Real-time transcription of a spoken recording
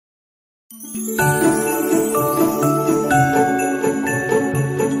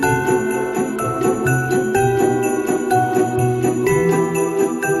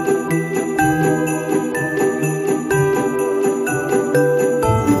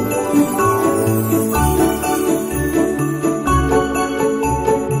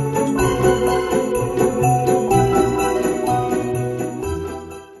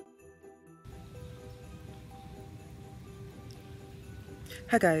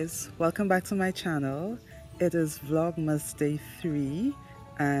Hi guys, welcome back to my channel. It is Vlogmas Day 3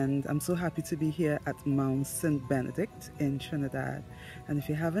 and I'm so happy to be here at Mount St. Benedict in Trinidad. And if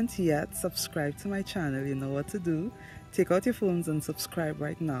you haven't yet subscribed to my channel, you know what to do. Take out your phones and subscribe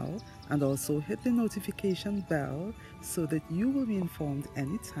right now, and also hit the notification bell so that you will be informed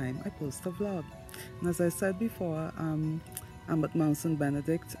anytime I post a vlog. And as I said before, I'm at Mount St.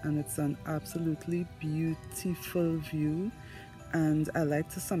 Benedict and it's an absolutely beautiful view. And I like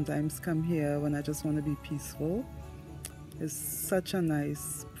to sometimes come here when I just want to be peaceful. It's such a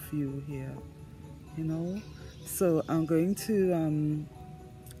nice view here, you know. So I'm going to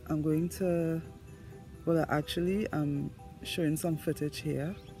well, actually I'm showing some footage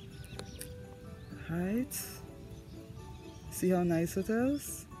here. Right, see how nice it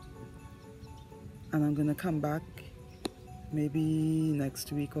is? And I'm gonna come back maybe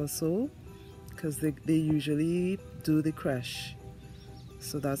next week or so, because they usually do the crash.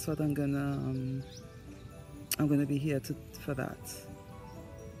 So that's what I'm gonna be here for that.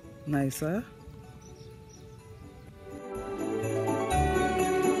 Nicer.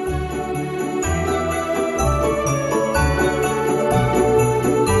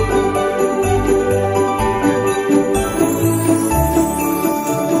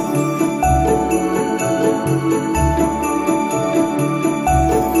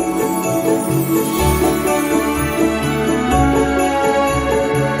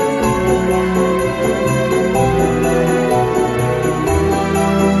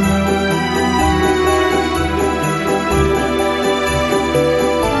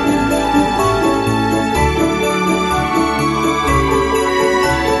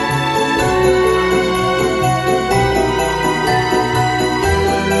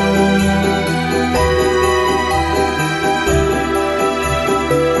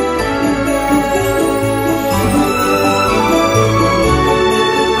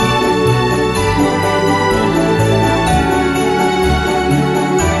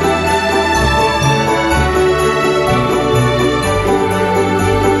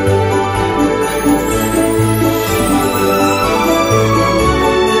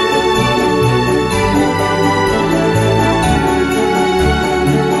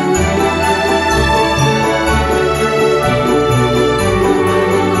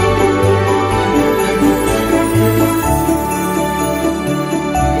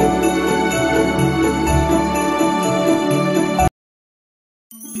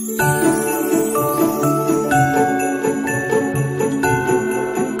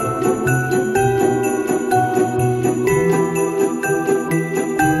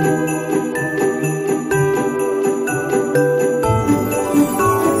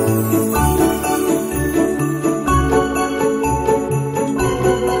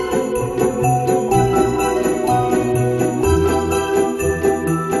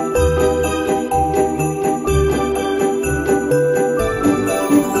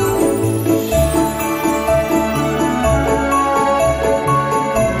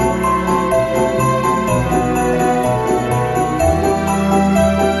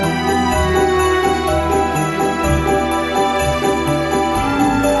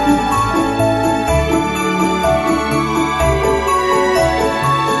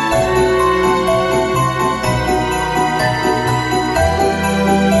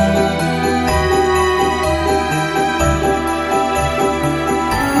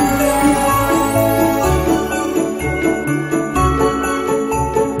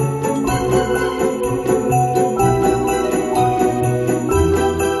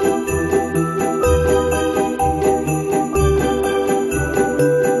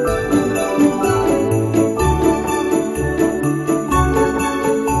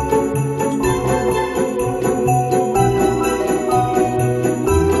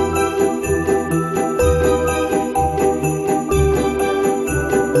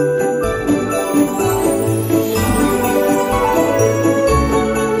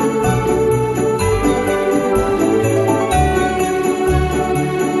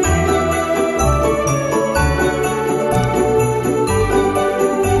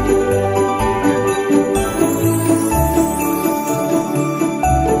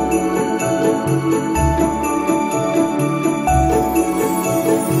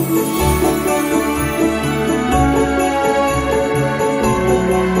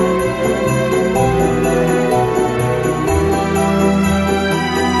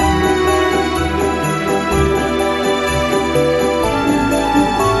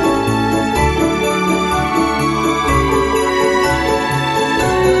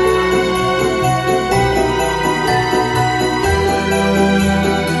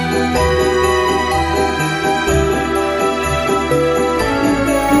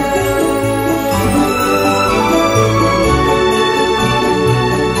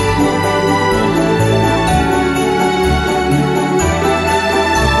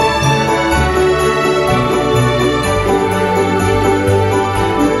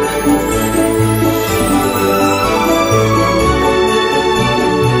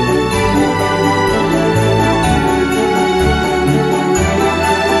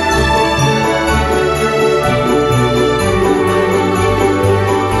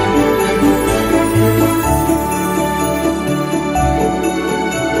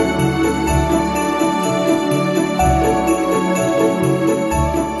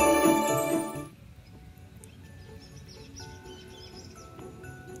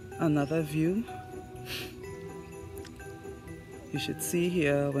 another view. You should see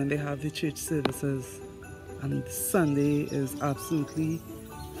here when they have the church services, and Sunday is absolutely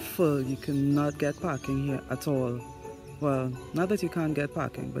full. You cannot get parking here at all. Well, not that you can't get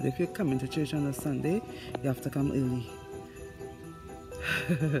parking, but if you're coming to church on a Sunday, you have to come early.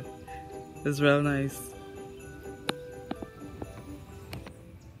 It's real nice.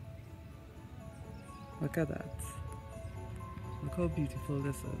 Look at that. Look how beautiful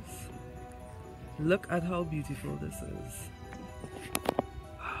this is. Look at how beautiful this is.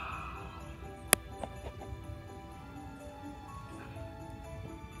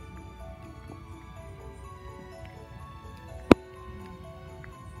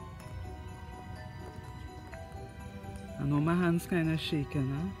 I know my hands kind of shaking,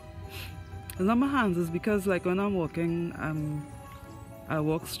 huh? It's not my hands, it's because like when I'm walking, I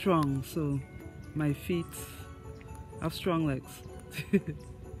walk strong, so my feet have strong legs.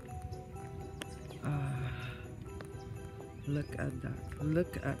 Look at that,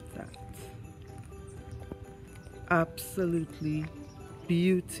 look at that. Absolutely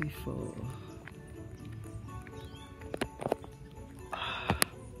beautiful.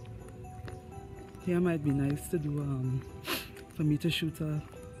 Here might be nice to do, for me to shoot a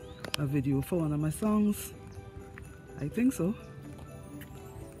video for one of my songs. I think so.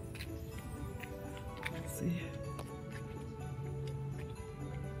 Let's see.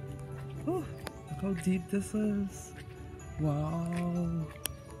 Oh, look how deep this is. Wow.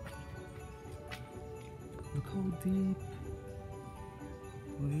 Look how deep.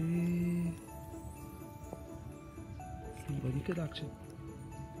 Way. Somebody could actually.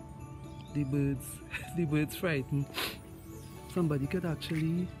 The birds frightened. Somebody could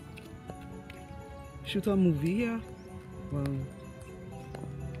actually shoot a movie here. Wow.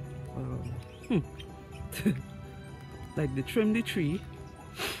 Like they trimmed the tree.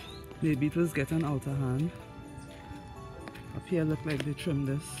 Maybe it was getting out of hand. Up here look like they trimmed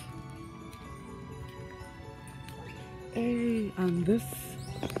this. Hey, and this,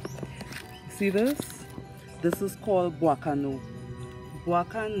 see this? This is called guacano.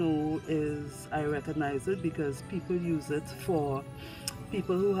 Guacano is, I recognize it because people use it for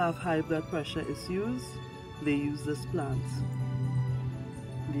people who have high blood pressure issues. They use this plant.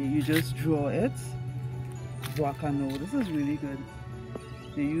 You just draw it. Guacano. This is really good.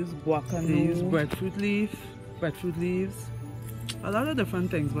 They use guacano. They use breadfruit leaves, a lot of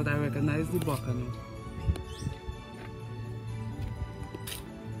different things, but I recognize the guacano.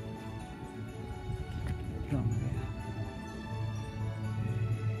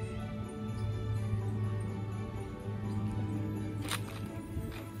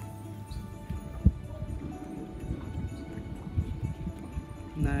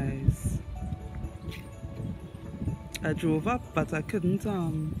 Nice. I drove up, but I couldn't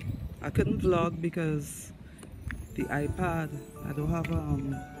vlog because the iPad, I don't have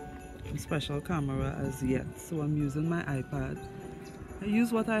a special camera as yet, so I'm using my iPad. I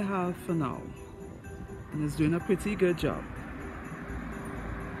use what I have for now, and it's doing a pretty good job.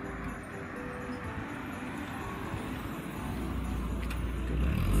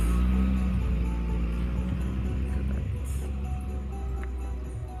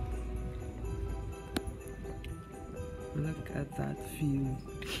 Look at that view.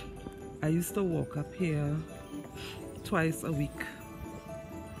 I used to walk up here twice a week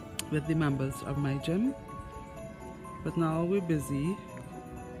with the members of my gym, but now we're busy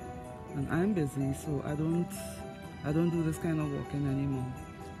and I'm busy, so I don't do this kind of walking anymore.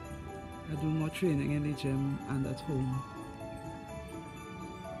 I do more training in the gym and at home.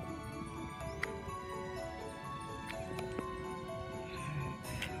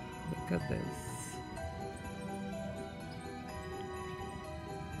 Look at this.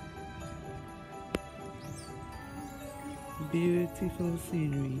 Beautiful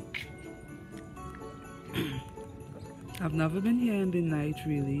scenery. I've never been here in the night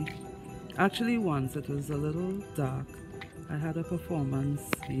really. Actually once, it was a little dark. I had a performance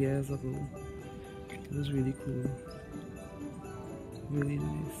years ago. It was really cool. Really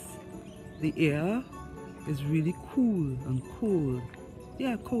nice. The air is really cool and cold.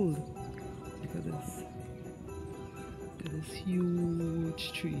 Yeah, cold. Look at this. Look at this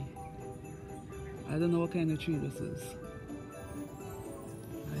huge tree. I don't know what kind of tree this is.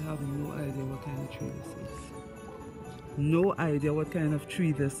 I have no idea what kind of tree this is. No idea what kind of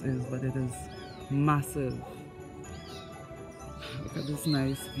tree this is, but it is massive. Look at this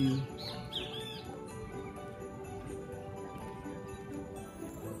nice view.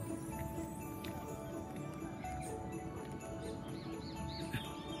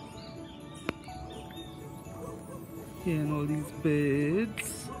 Hearing all these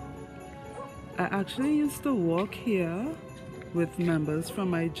birds. I actually used to walk here with members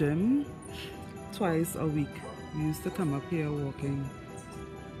from my gym twice a week. We used to come up here walking,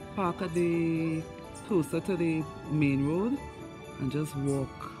 park at the closer to the main road and just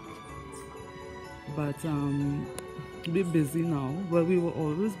walk. But we're busy now. Well, we were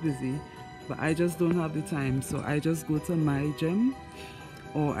always busy, but I just don't have the time, so I just go to my gym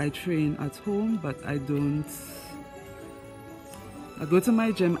or I train at home. But I go to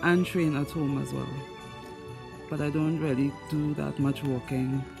my gym and train at home as well, but I don't really do that much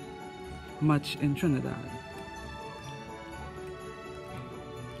walking much in Trinidad.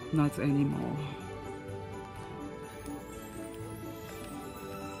 Not anymore.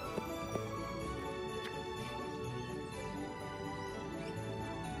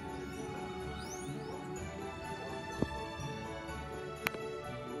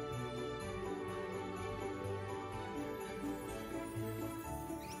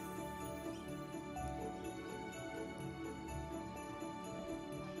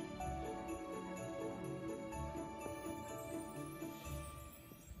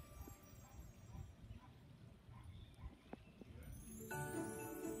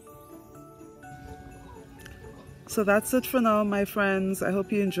 So that's it for now, my friends. I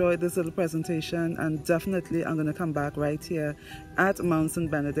hope you enjoyed this little presentation, and definitely I'm going to come back right here at Mount St.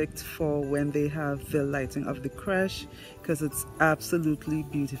 Benedict for when they have the lighting of the creche, because it's absolutely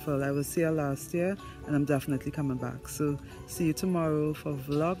beautiful. I was here last year and I'm definitely coming back. So see you tomorrow for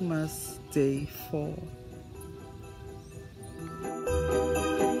Vlogmas Day 4.